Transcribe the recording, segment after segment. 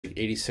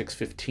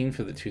8615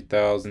 for the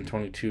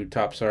 2022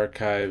 Topps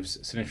Archives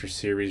Signature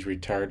Series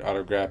Retired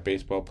Autograph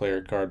Baseball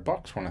Player Card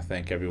Box. Want to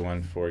thank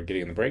everyone for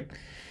getting the break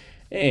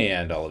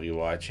and all of you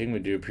watching. We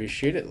do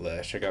appreciate it.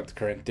 Let's check out the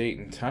current date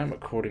and time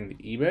according to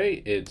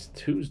eBay. It's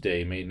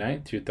Tuesday, May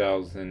 9th,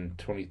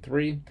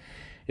 2023.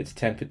 It's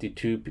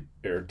 10:52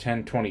 or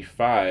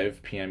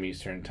 10:25 p.m.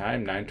 Eastern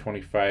Time,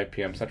 9:25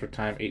 p.m. Central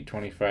Time,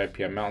 8:25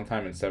 p.m. Mountain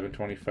Time, and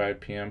 7:25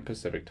 p.m.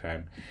 Pacific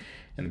Time.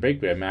 In the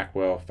break, we have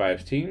Macwell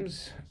 5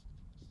 teams.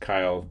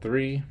 Kyle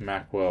 3,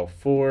 Macwell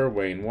 4,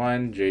 Wayne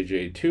 1,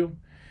 JJ 2,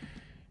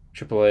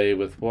 AAA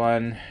with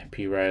 1,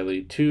 P.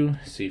 Riley 2,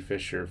 C.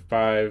 Fisher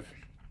 5,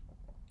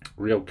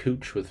 Real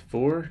Cooch with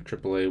 4,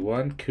 AAA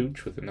 1,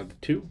 Cooch with another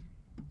 2.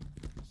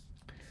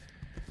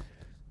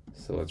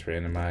 So let's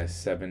randomize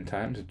 7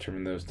 times,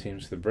 determine those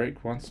teams to the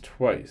break once,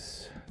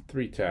 twice,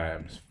 3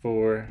 times,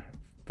 4,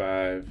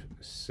 5,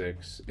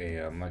 6,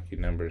 and lucky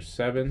number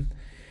 7.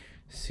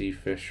 C.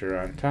 Fisher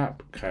on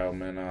top, Kyle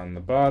Min on the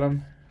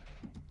bottom.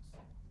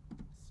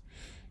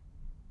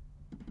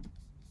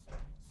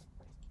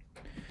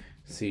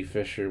 C.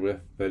 Fisher with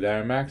the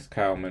Diamondbacks,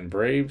 Kyle Min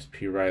Braves,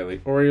 P. Riley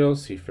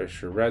Orioles, C.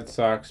 Fisher Red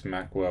Sox,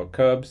 Macwell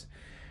Cubs,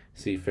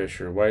 C.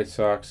 Fisher White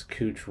Sox,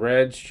 Cooch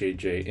Reds,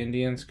 JJ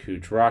Indians,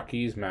 Cooch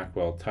Rockies,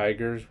 Macwell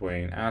Tigers,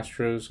 Wayne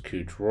Astros,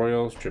 Cooch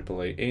Royals,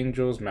 AAA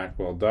Angels,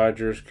 Macwell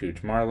Dodgers,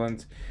 Cooch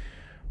Marlins,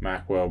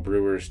 Macwell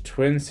Brewers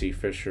Twins, C.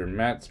 Fisher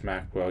Mets,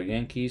 Macwell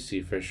Yankees,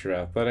 C. Fisher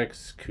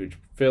Athletics, Cooch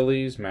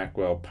Phillies,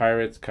 Macwell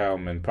Pirates, Kyle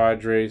Min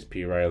Padres,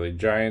 P. Riley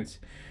Giants,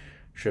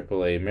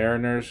 AAA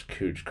Mariners,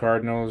 Cooch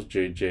Cardinals,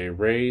 JJ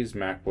Rays,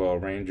 Macwell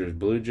Rangers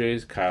Blue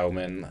Jays, Kyle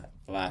Min,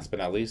 last but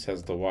not least,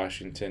 has the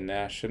Washington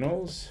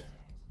Nationals.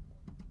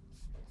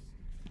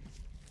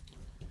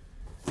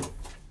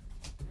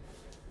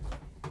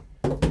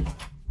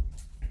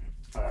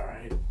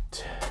 Alright.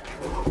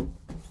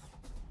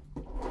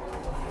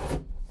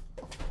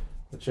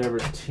 Whichever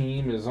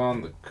team is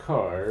on the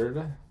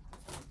card,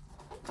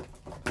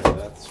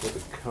 that's where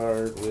the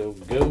card will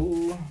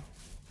go.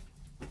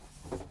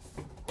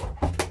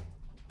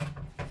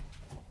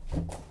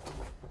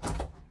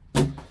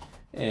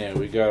 And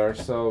we got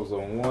ourselves a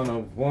 1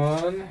 of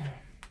 1.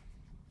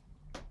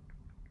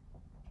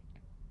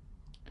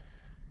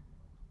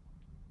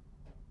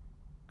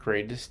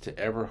 Greatest to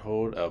ever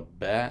hold a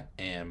bat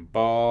and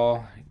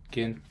ball.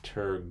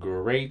 Ginter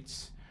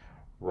Greats.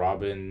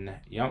 Robin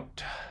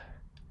Yount.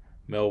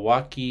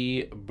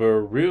 Milwaukee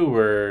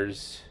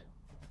Brewers.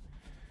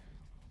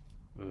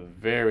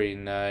 Very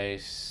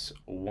nice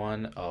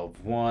 1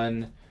 of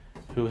 1.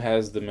 Who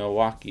has the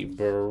Milwaukee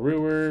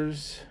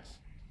Brewers?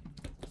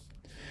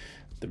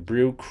 The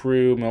Brew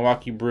Crew,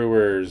 Milwaukee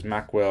Brewers,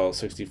 Macwell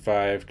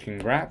 65,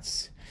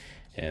 congrats.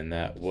 And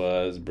that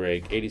was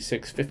break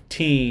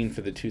 8615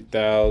 for the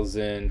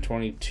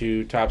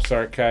 2022 Topps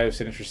Archives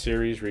Signature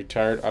Series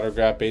Retired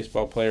Autograph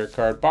Baseball Player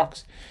Card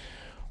Box.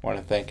 Want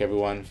to thank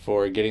everyone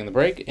for getting the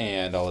break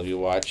and all of you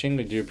watching.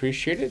 We do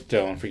appreciate it.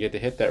 Don't forget to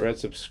hit that red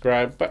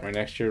subscribe button right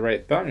next to your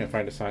right thumb. You'll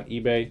find us on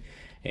eBay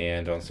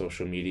and on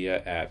social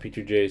media at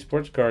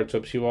p-sportscards.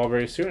 Hope to see you all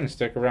very soon. And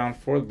stick around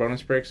for the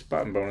bonus break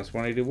spot and bonus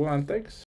 181. Thanks.